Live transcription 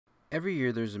Every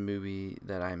year there's a movie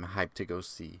that I'm hyped to go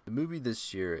see. The movie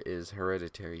this year is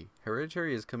Hereditary.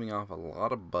 Hereditary is coming off a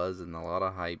lot of buzz and a lot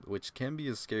of hype, which can be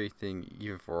a scary thing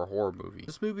even for a horror movie.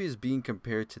 This movie is being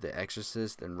compared to The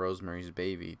Exorcist and Rosemary's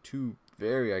Baby, two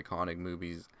very iconic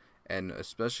movies, and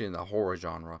especially in the horror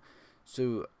genre.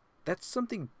 So that's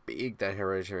something big that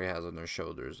Hereditary has on their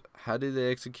shoulders. How did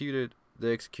they execute it?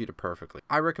 They execute it perfectly.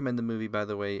 I recommend the movie, by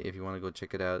the way, if you want to go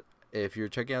check it out. If you're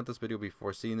checking out this video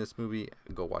before seeing this movie,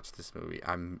 go watch this movie.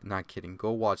 I'm not kidding.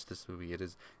 Go watch this movie. It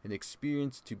is an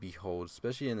experience to behold,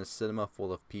 especially in a cinema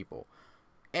full of people.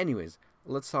 Anyways,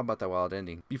 let's talk about that wild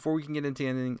ending. Before we can get into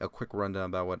anything, a quick rundown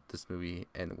about what this movie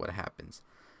and what happens.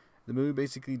 The movie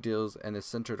basically deals and is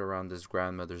centered around this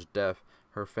grandmother's death.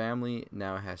 Her family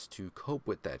now has to cope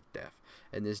with that death,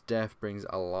 and this death brings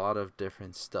a lot of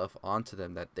different stuff onto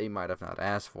them that they might have not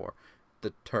asked for.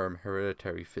 The term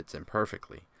hereditary fits in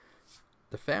perfectly.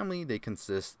 The family, they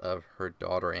consist of her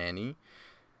daughter Annie,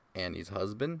 Annie's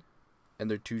husband, and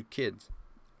their two kids.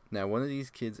 Now, one of these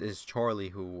kids is Charlie,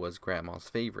 who was grandma's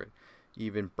favorite,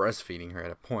 even breastfeeding her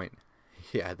at a point.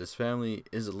 Yeah, this family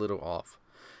is a little off.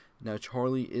 Now,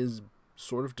 Charlie is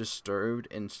sort of disturbed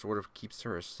and sort of keeps to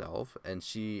herself, and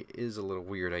she is a little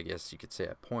weird, I guess you could say,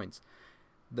 at points.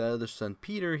 The other son,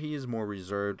 Peter, he is more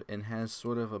reserved and has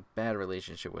sort of a bad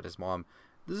relationship with his mom.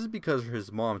 This is because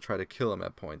his mom tried to kill him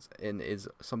at points, and is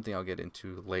something I'll get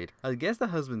into later. I guess the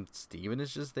husband, Steven,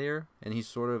 is just there, and he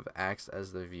sort of acts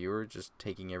as the viewer, just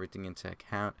taking everything into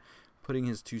account, putting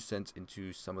his 2 cents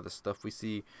into some of the stuff we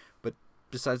see, but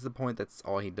besides the point, that's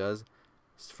all he does.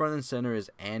 Front and center is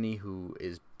Annie, who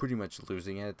is pretty much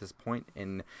losing it at this point,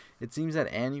 and it seems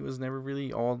that Annie was never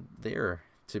really all there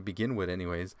to begin with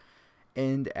anyways.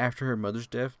 And after her mother's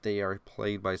death, they are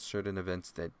plagued by certain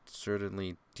events that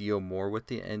certainly deal more with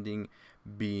the ending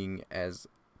being as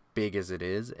big as it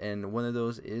is. And one of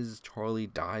those is Charlie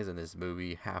dies in this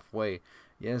movie halfway.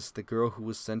 Yes, the girl who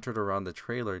was centered around the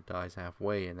trailer dies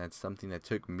halfway, and that's something that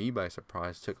took me by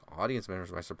surprise, took audience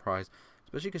members by surprise,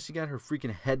 especially because she got her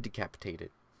freaking head decapitated.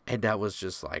 And that was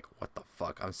just like, what the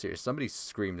fuck? I'm serious. Somebody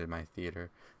screamed in my theater.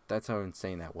 That's how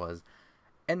insane that was.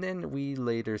 And then we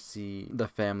later see the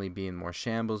family be in more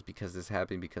shambles because this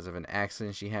happened because of an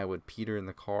accident she had with Peter in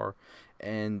the car.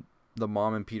 And the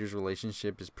mom and Peter's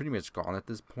relationship is pretty much gone at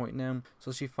this point now.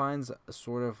 So she finds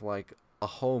sort of like a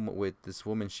home with this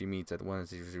woman she meets at one of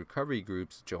these recovery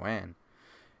groups, Joanne.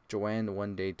 Joanne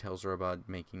one day tells her about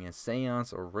making a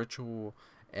seance or ritual,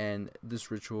 and this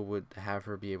ritual would have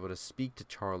her be able to speak to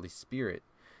Charlie's spirit.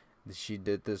 She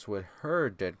did this with her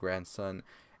dead grandson,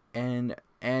 and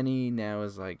Annie now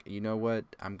is like, you know what,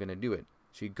 I'm gonna do it.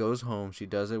 She goes home, she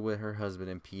does it with her husband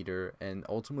and Peter, and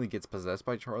ultimately gets possessed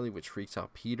by Charlie, which freaks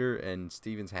out Peter, and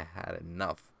Stevens had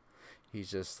enough. He's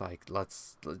just like,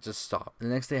 let's just stop. The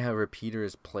next day, however, Peter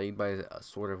is plagued by a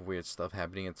sort of weird stuff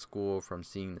happening at school, from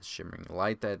seeing the shimmering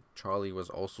light that Charlie was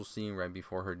also seeing right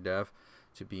before her death,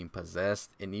 to being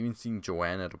possessed, and even seeing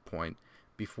Joanne at a point,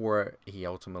 before he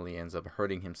ultimately ends up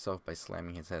hurting himself by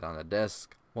slamming his head on a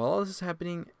desk. While all this is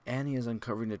happening, Annie is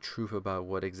uncovering the truth about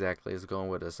what exactly is going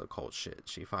with this occult shit.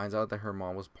 She finds out that her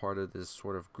mom was part of this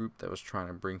sort of group that was trying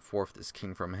to bring forth this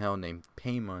king from hell named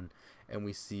Paimon, and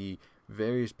we see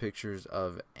various pictures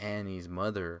of Annie's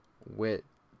mother with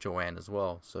Joanne as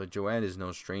well. So Joanne is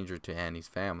no stranger to Annie's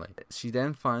family. She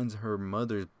then finds her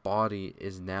mother's body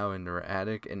is now in her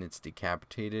attic, and it's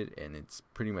decapitated, and it's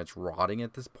pretty much rotting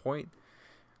at this point.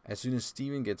 As soon as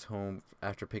Steven gets home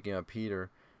after picking up Peter,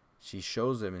 she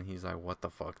shows him, and he's like, what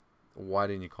the fuck? Why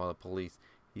didn't you call the police?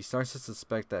 He starts to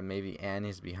suspect that maybe Annie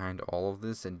is behind all of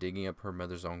this and digging up her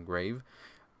mother's own grave.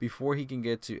 Before he can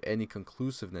get to any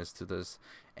conclusiveness to this,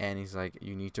 Annie's like,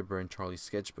 you need to burn Charlie's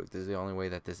sketchbook. This is the only way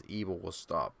that this evil will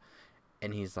stop.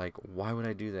 And he's like, why would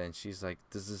I do that? And she's like,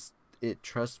 this is it,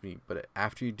 trust me. But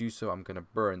after you do so, I'm going to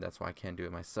burn. That's why I can't do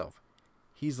it myself.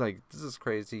 He's like, this is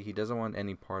crazy. He doesn't want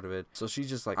any part of it. So she's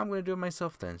just like, I'm going to do it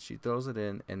myself then. She throws it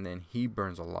in, and then he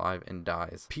burns alive and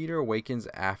dies. Peter awakens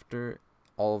after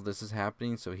all of this is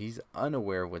happening, so he's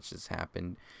unaware of what just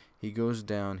happened. He goes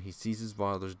down, he sees his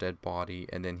father's dead body,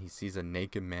 and then he sees a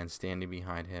naked man standing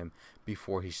behind him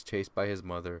before he's chased by his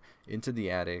mother into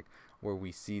the attic, where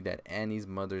we see that Annie's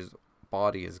mother's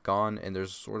body is gone, and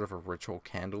there's sort of a ritual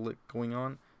candlelit going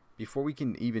on. Before we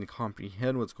can even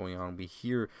comprehend what's going on, we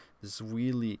hear this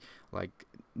really like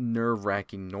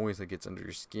nerve-wracking noise that gets under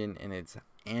your skin, and it's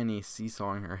Annie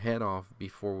seesawing her head off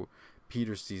before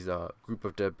Peter sees a group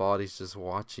of dead bodies just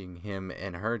watching him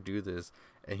and her do this,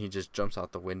 and he just jumps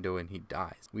out the window and he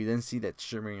dies. We then see that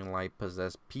shimmering light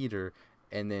possess Peter,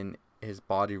 and then his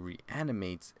body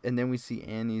reanimates, and then we see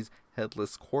Annie's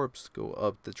headless corpse go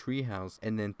up the treehouse,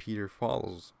 and then Peter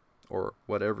follows. or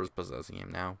whatever's possessing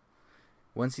him now.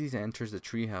 Once he enters the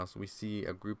treehouse, we see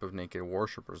a group of naked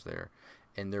worshippers there,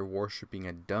 and they're worshipping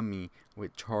a dummy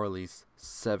with Charlie's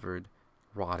severed,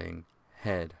 rotting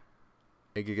head.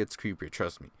 It gets creepier,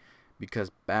 trust me,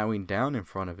 because bowing down in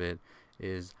front of it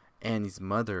is Annie's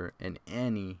mother, and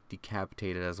Annie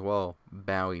decapitated as well,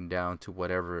 bowing down to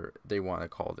whatever they want to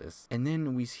call this. And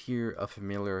then we hear a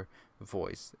familiar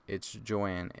voice. It's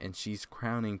Joanne, and she's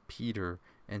crowning Peter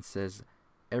and says,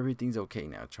 "Everything's okay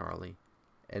now, Charlie."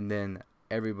 And then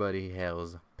everybody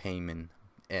hails Payman.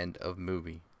 End of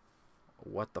movie.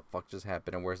 What the fuck just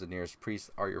happened, and where's the nearest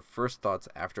priest? Are your first thoughts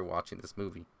after watching this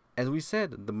movie? As we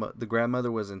said, the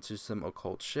grandmother was into some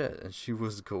occult shit, and she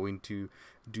was going to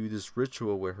do this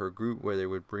ritual with her group where they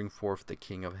would bring forth the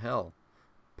king of hell,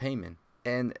 Payman.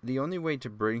 And the only way to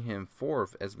bring him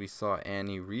forth, as we saw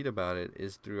Annie read about it,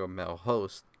 is through a male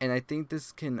host. And I think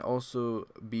this can also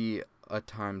be a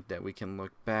time that we can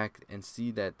look back and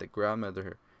see that the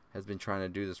grandmother has been trying to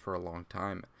do this for a long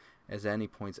time. As Annie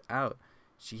points out,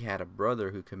 she had a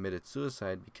brother who committed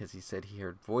suicide because he said he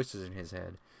heard voices in his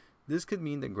head. This could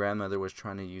mean the grandmother was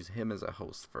trying to use him as a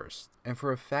host first. And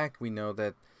for a fact, we know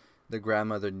that the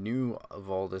grandmother knew of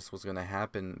all this was going to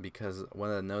happen, because one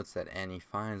of the notes that Annie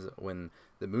finds when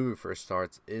the movie first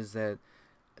starts is that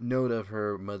note of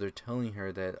her mother telling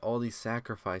her that all these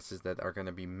sacrifices that are going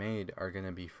to be made are going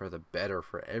to be for the better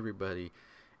for everybody.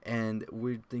 And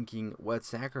we're thinking, what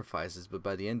sacrifices? But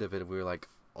by the end of it, we were like,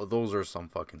 oh, those are some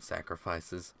fucking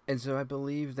sacrifices. And so I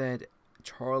believe that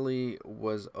Charlie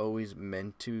was always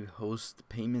meant to host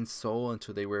Payman's soul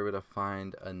until they were able to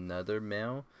find another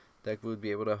male that would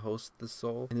be able to host the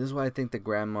soul. And this is why I think the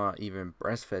grandma even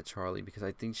breastfed Charlie, because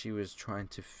I think she was trying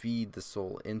to feed the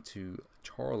soul into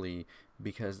Charlie,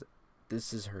 because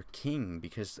this is her king.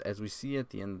 Because as we see at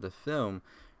the end of the film,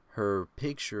 her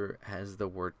picture has the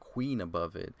word queen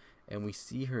above it, and we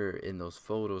see her in those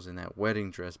photos in that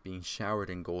wedding dress being showered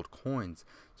in gold coins.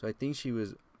 So I think she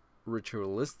was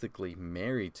ritualistically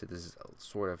married to this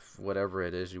sort of whatever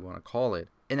it is you want to call it.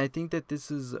 And I think that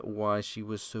this is why she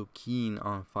was so keen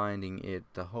on finding it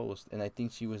the host, and I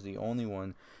think she was the only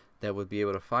one that would be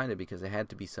able to find it, because it had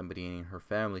to be somebody in her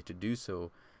family to do so,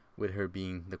 with her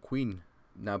being the queen.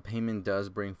 Now Payman does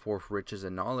bring forth riches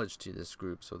and knowledge to this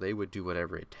group, so they would do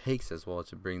whatever it takes as well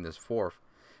to bring this forth.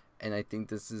 And I think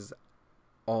this is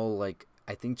all, like,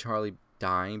 I think Charlie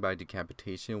dying by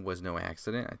decapitation was no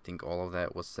accident. I think all of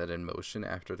that was set in motion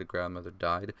after the grandmother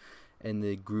died, and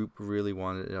the group really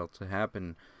wanted it all to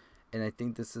happen. And I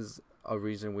think this is a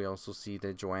reason we also see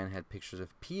that Joanne had pictures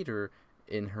of Peter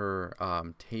in her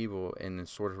table in a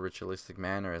sort of ritualistic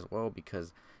manner as well,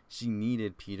 because she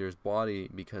needed Peter's body,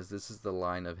 because this is the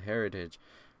line of heritage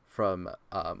from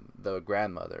the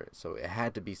grandmother. So it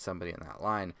had to be somebody in that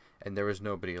line, and there was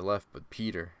nobody left but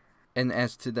Peter. And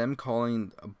as to them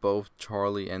calling both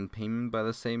Charlie and Payman by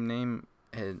the same name,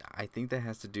 and I think that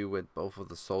has to do with both of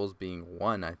the souls being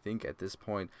one. I think at this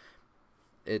point,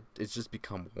 it's just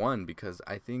become one, because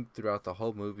I think throughout the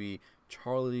whole movie,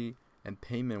 Charlie and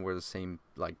Payman were the same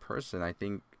like person. I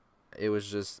think it was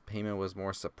just Payman was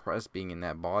more suppressed being in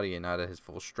that body and not at his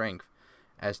full strength.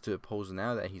 As to oppose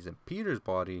now that he's in Peter's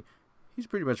body, he's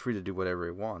pretty much free to do whatever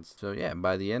he wants. So yeah,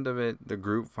 by the end of it, the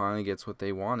group finally gets what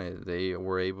they wanted. They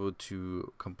were able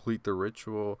to complete the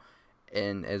ritual,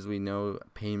 and as we know,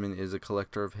 Payman is a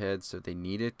collector of heads, so they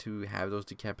needed to have those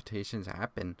decapitations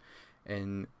happen.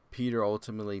 And Peter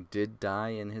ultimately did die,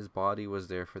 and his body was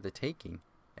there for the taking.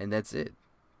 And that's it.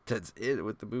 That's it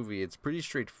with the movie. It's pretty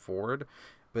straightforward,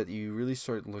 but you really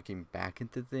start looking back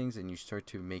into things, and you start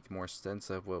to make more sense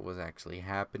of what was actually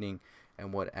happening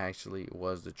and what actually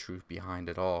was the truth behind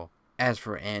it all. As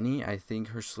for Annie, I think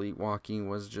her sleepwalking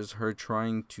was just her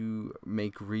trying to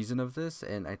make reason of this,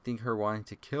 and I think her wanting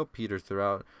to kill Peter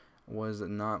throughout was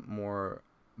not more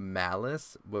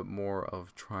malice, but more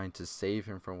of trying to save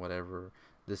him from whatever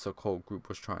this occult group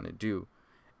was trying to do.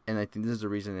 And I think this is the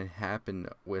reason it happened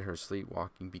with her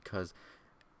sleepwalking, because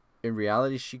in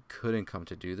reality she couldn't come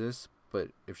to do this, but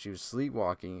if she was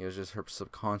sleepwalking, it was just her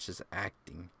subconscious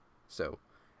acting. So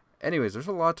anyways, there's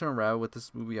a lot to unravel with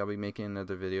this movie. I'll be making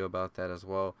another video about that as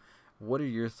well. What are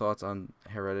your thoughts on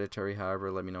Hereditary?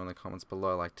 However, let me know in the comments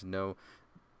below. I'd like to know.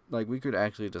 Like, we could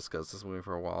actually discuss this movie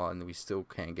for a while, and we still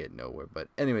can't get nowhere. But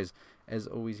anyways, as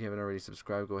always, if you haven't already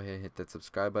subscribed, go ahead and hit that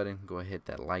subscribe button. Go ahead, hit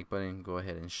that like button. Go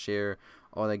ahead and share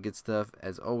all that good stuff.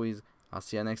 As always, I'll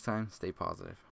see you next time. Stay positive.